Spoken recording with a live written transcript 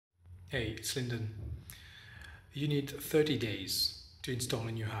Hey, it's Lyndon. You need 30 days to install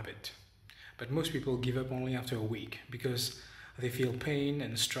a new habit. But most people give up only after a week because they feel pain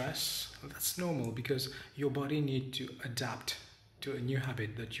and stress. That's normal because your body needs to adapt to a new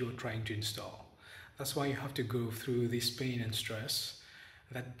habit that you're trying to install. That's why you have to go through this pain and stress,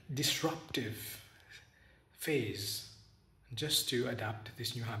 that disruptive phase, just to adapt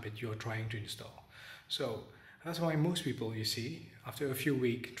this new habit you're trying to install. So that's why most people, you see, after a few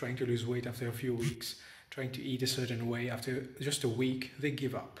weeks, trying to lose weight after a few weeks, trying to eat a certain way after just a week, they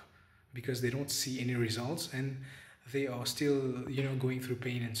give up because they don't see any results and they are still, going through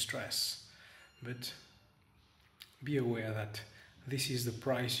pain and stress. But be aware that this is the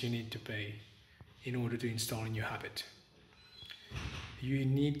price you need to pay in order to install a new habit. You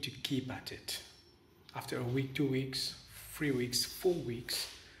need to keep at it. After a week, 2 weeks, 3 weeks, 4 weeks,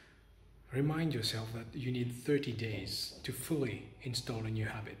 remind yourself that you need 30 days to fully install a new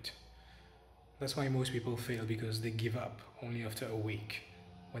habit. That's why most people fail, because they give up only after a week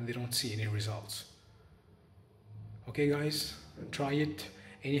when they don't see any results. Okay guys, try it.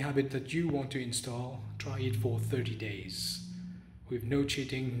 Any habit that you want to install, try it for 30 days with no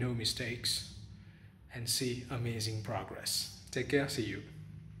cheating, no mistakes, and see amazing progress. Take care, see you.